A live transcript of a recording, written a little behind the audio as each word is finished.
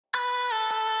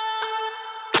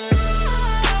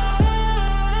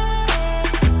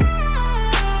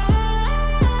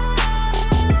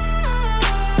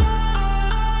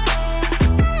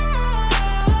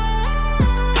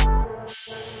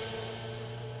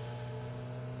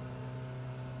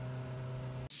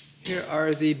Here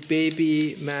are the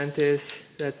baby mantis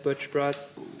that Butch brought.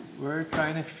 We're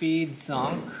trying to feed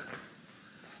Zonk.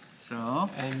 So,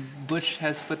 And Butch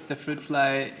has put the fruit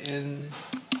fly in.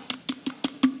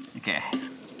 okay,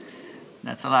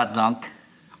 that's a lot, Zonk.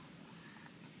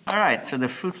 Alright, so the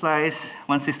fruit flies,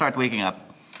 once they start waking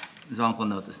up, Zonk will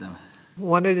notice them.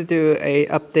 Wanted to do a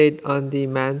update on the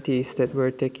mantis that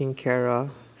we're taking care of.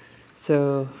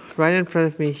 So right in front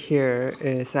of me here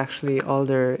is actually all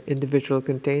their individual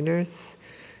containers.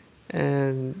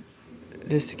 And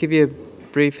just to give you a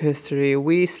brief history,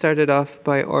 we started off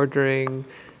by ordering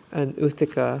an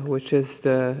Utica, which is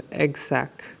the egg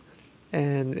sac.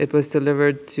 And it was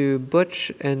delivered to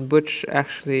Butch, and Butch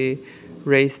actually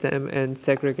raised them and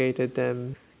segregated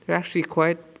them. They're actually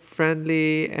quite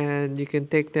friendly, and you can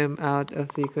take them out of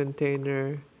the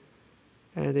container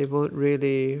and they won't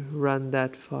really run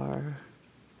that far.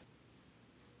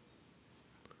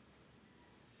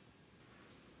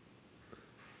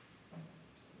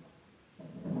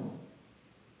 I'm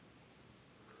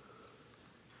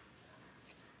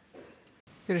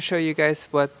going to show you guys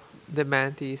what the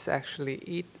mantis actually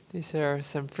eat. These are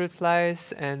some fruit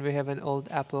flies, and we have an old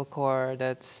apple core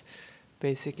that's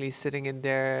basically sitting in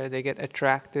there. They get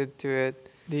attracted to it.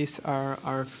 These are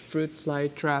our fruit fly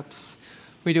traps.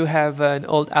 We do have an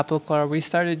old apple core. We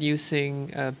started using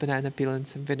banana peel and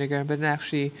some vinegar, but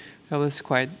actually that was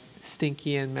quite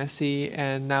stinky and messy,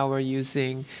 and now we're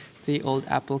using the old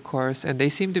apple cores, and they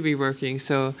seem to be working.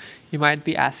 So you might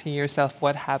be asking yourself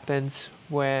what happens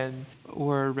when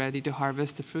we're ready to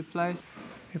harvest the fruit flies.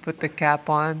 We put the cap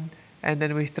on, and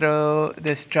then we throw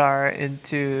this jar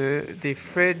into the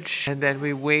fridge, and then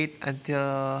we wait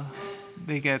until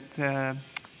they get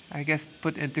I guess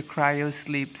put into cryo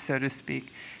sleep, so to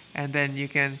speak, and then you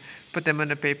can put them on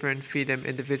a paper and feed them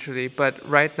individually. But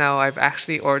right now I've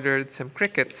actually ordered some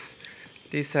crickets.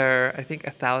 These are, I think,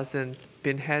 1,000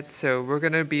 pinheads, so we're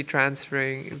gonna be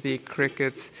transferring the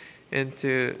crickets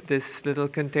into this little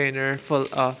container full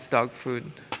of dog food.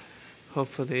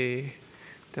 Hopefully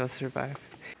they'll survive.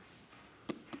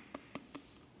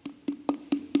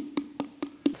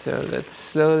 So let's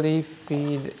slowly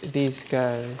feed these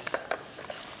guys.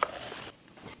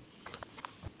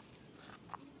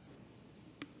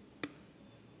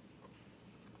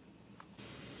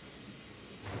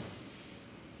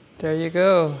 There you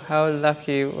go. How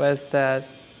lucky was that?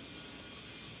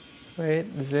 Wait,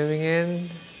 zooming in.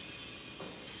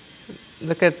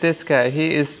 Look at this guy.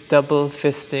 He is double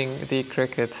fisting the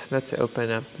crickets. Let's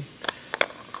open up.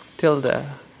 Tilda.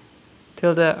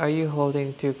 Tilda, are you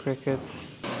holding 2 crickets?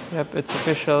 Yep, it's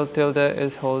official. Tilda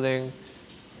is holding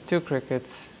 2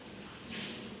 crickets.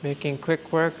 Making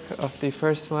quick work of the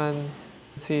first one.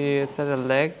 See, is that a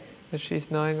leg that she's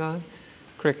gnawing on?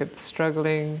 Cricket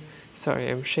struggling. Sorry,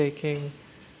 I'm shaking.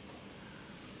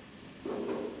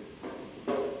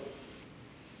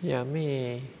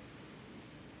 Yummy.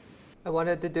 I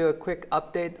wanted to do a quick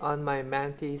update on my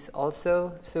mantis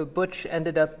also. So Butch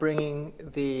ended up bringing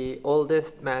the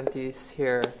oldest mantis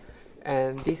here,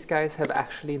 and these guys have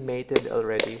actually mated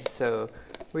already. So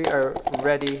we are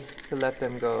ready to let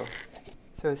them go.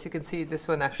 So as you can see, this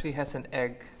one actually has an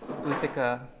egg,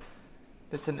 Utica.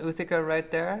 That's an Utica right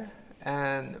there.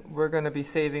 And we're going to be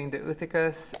saving the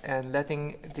Uticas and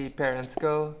letting the parents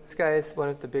go. This guy is one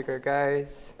of the bigger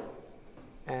guys.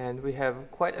 And we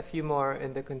have quite a few more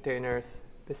in the containers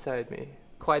beside me.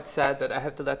 Quite sad that I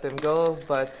have to let them go,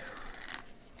 but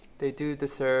they do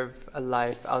deserve a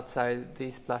life outside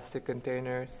these plastic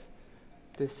containers.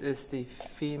 This is the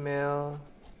female.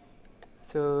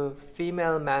 So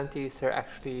female mantis are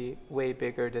actually way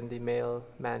bigger than the male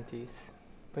mantis.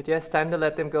 But yes, time to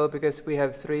let them go because we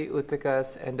have 3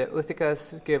 Uticas, and the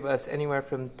Uticas give us anywhere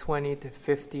from 20 to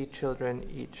 50 children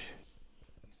each.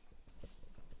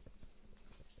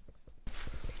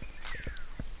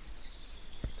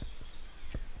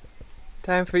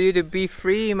 Time for you to be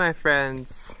free, my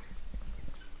friends.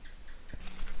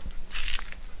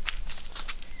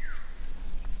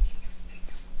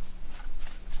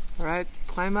 Alright,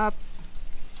 climb up.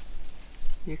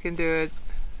 You can do it.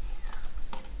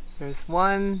 There's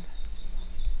one.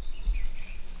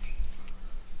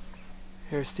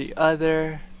 Here's the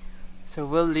other. So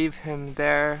we'll leave him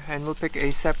there and we'll pick a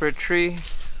separate tree.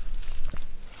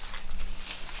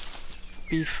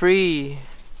 Be free.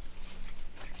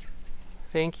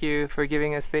 Thank you for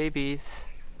giving us babies.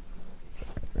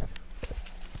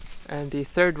 And the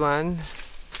third one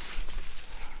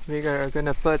we are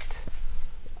gonna put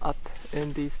up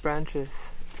in these branches.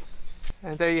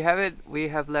 And there you have it. We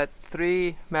have let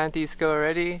 3 mantis go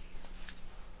already.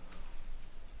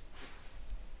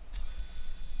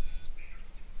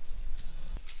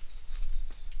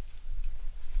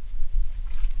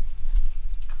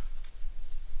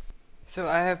 So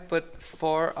I have put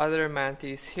 4 other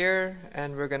mantis here,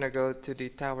 and we're gonna go to the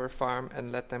tower farm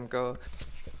and let them go.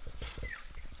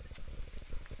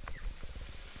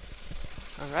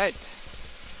 Alright,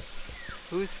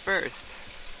 who's first?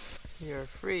 You're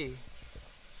free.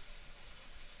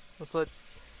 We'll put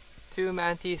 2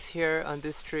 mantis here on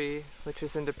this tree, which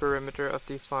is in the perimeter of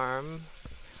the farm.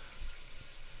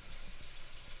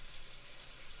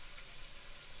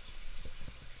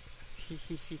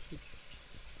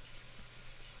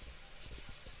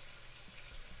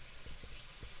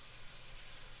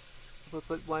 We'll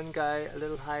put one guy a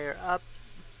little higher up.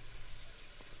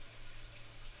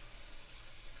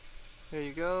 There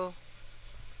you go.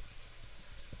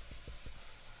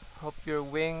 Hope your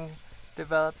wing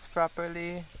develops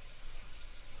properly.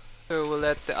 So we'll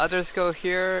let the others go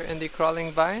here in the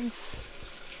crawling vines.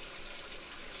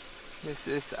 This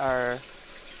is our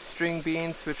string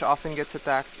beans, which often gets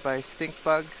attacked by stink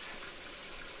bugs.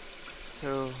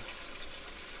 So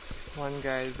one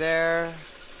guy there.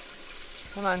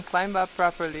 Come on, climb up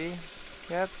properly.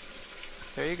 Yep,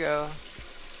 there you go.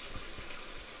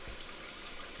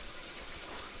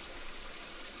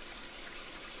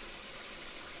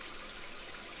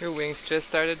 Your wings just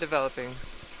started developing.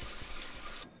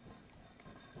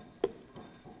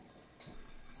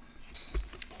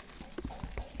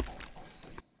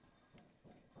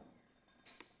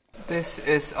 This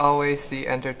is always the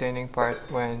entertaining part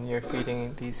when you're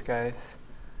feeding these guys.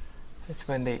 It's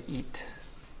when they eat.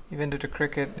 Even though the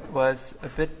cricket was a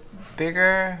bit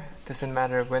bigger, doesn't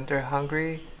matter when they're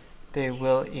hungry, they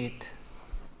will eat.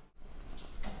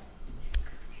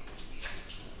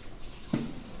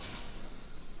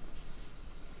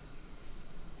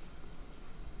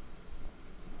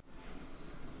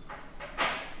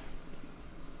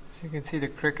 So you can see the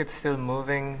cricket still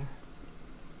moving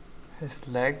his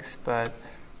legs, but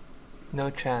no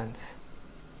chance.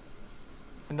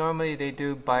 Normally they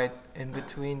do bite in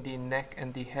between the neck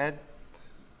and the head.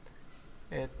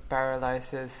 It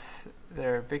paralyzes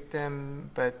their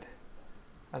victim but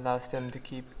allows them to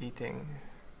keep eating.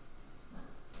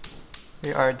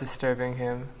 We are disturbing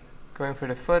him. Going for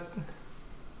the foot.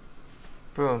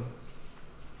 Boom.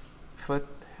 Foot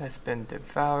has been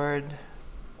devoured.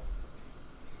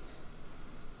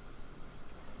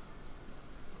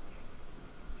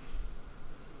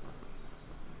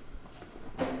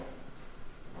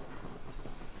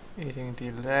 Eating the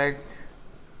leg.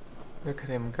 Look at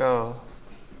him go.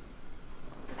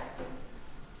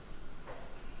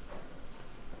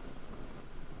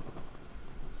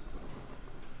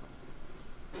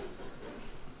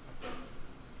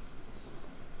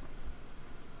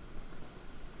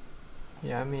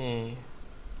 Yummy.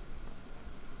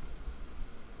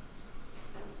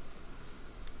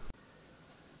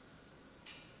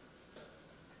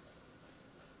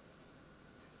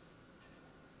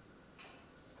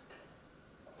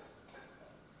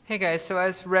 Hey guys, so I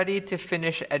was ready to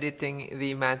finish editing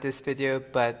the mantis video,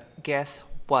 but guess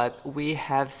what? We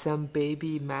have some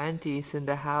baby mantis in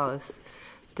the house.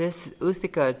 This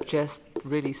Ustica just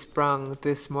really sprung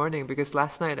this morning because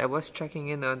last night I was checking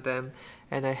in on them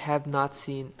and I have not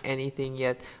seen anything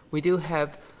yet. We do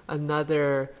have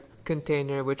another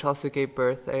container which also gave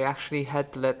birth. I actually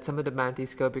had to let some of the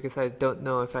mantis go because I don't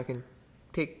know if I can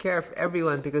take care of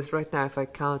everyone, because right now if I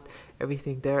count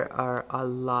everything there are a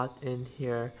lot in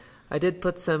here. I did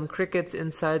put some crickets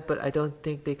inside, but I don't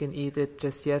think they can eat it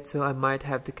just yet, so I might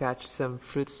have to catch some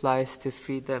fruit flies to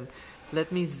feed them.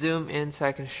 Let me zoom in so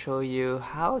I can show you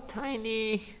how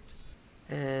tiny,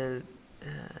 and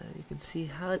you can see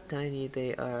how tiny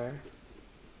they are.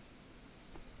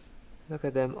 Look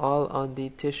at them all on the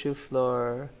tissue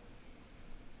floor.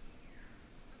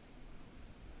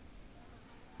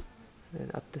 And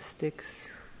up the sticks.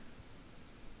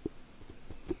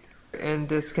 In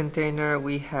this container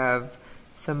we have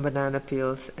some banana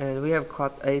peels and we have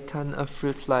caught a ton of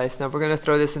fruit flies. Now we're going to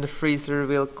throw this in the freezer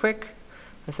real quick,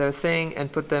 as I was saying,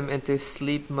 and put them into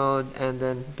sleep mode and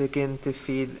then begin to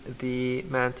feed the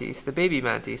mantis, the baby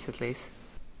mantis at least.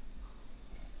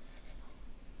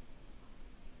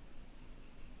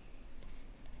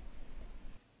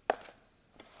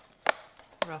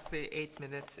 Roughly 8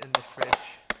 minutes in the fridge.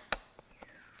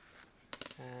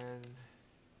 And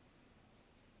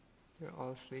they're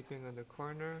all sleeping on the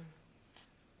corner.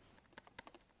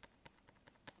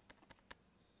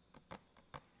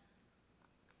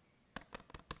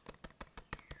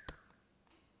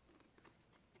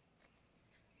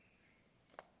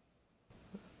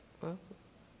 Well,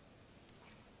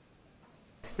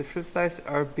 the fruit flies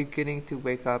are beginning to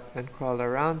wake up and crawl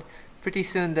around. Pretty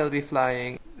soon they'll be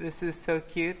flying. This is so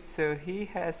cute. So he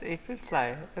has a fruit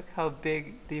fly. Look how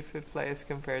big the fruit fly is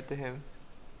compared to him.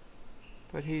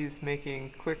 But he's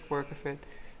making quick work of it.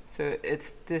 So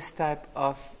it's this type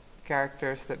of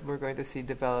characters that we're going to see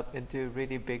develop into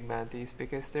really big mantis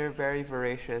because they're very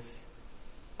voracious.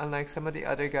 Unlike some of the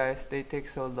other guys, they take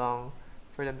so long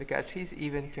for them to catch. He's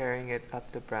even carrying it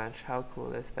up the branch. How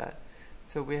cool is that?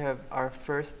 So we have our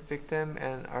first victim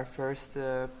and our first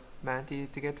mantis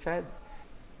to get fed.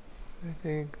 I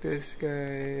think this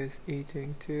guy is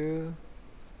eating too.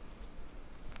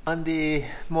 On the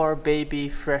more baby,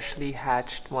 freshly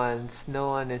hatched ones, no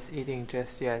one is eating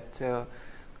just yet, so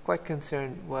quite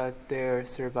concerned what they're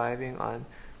surviving on.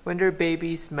 When they're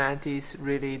babies, mantis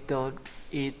really don't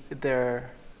eat their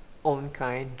own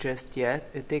kind just yet.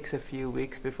 It takes a few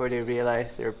weeks before they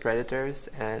realize they're predators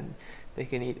and they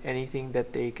can eat anything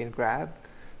that they can grab.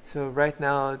 So right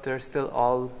now they're still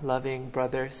all loving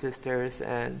brothers, sisters,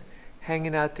 and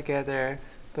hanging out together,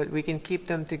 but we can keep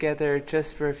them together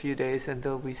just for a few days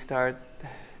until we start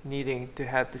needing to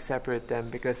have to separate them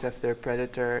because of their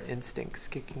predator instincts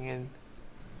kicking in.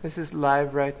 This is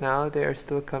live right now. They are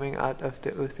still coming out of the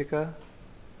Utica.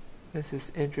 This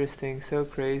is interesting, so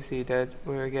crazy that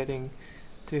we're getting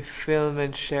to film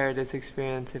and share this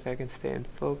experience. If I can stay in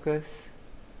focus.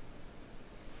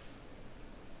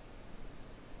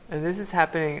 And this is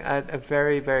happening at a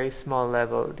very, very small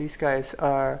level. These guys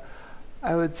are,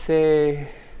 I would say,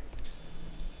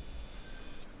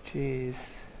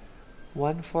 geez,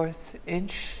 1/4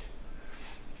 inch.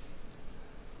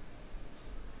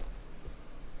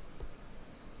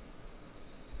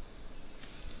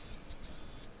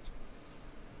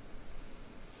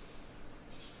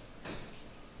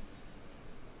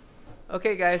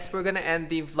 Okay guys, we're gonna end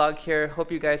the vlog here.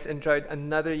 Hope you guys enjoyed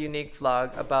another unique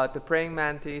vlog about the praying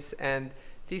mantis, and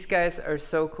these guys are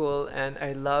so cool and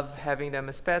I love having them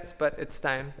as pets, but it's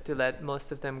time to let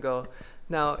most of them go.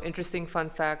 Now, interesting fun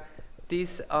fact,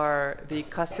 these are the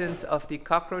cousins of the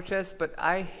cockroaches, but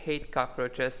I hate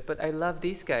cockroaches, but I love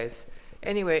these guys.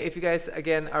 Anyway, if you guys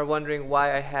again are wondering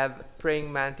why I have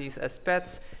praying mantis as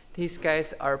pets, these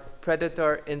guys are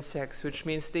predator insects, which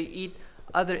means they eat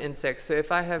other insects. So if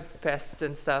I have pests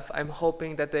and stuff, I'm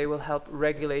hoping that they will help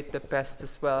regulate the pests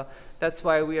as well. That's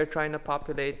why we are trying to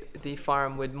populate the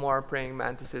farm with more praying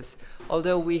mantises.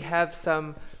 Although we have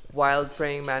some wild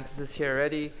praying mantises here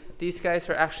already, these guys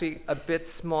are actually a bit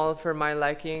small for my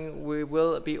liking. We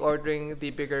will be ordering the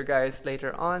bigger guys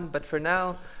later on, but for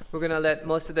now, we're gonna let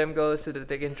most of them go so that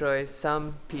they can enjoy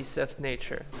some piece of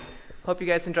nature. Hope you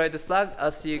guys enjoyed this vlog.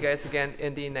 I'll see you guys again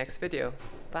in the next video.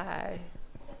 Bye!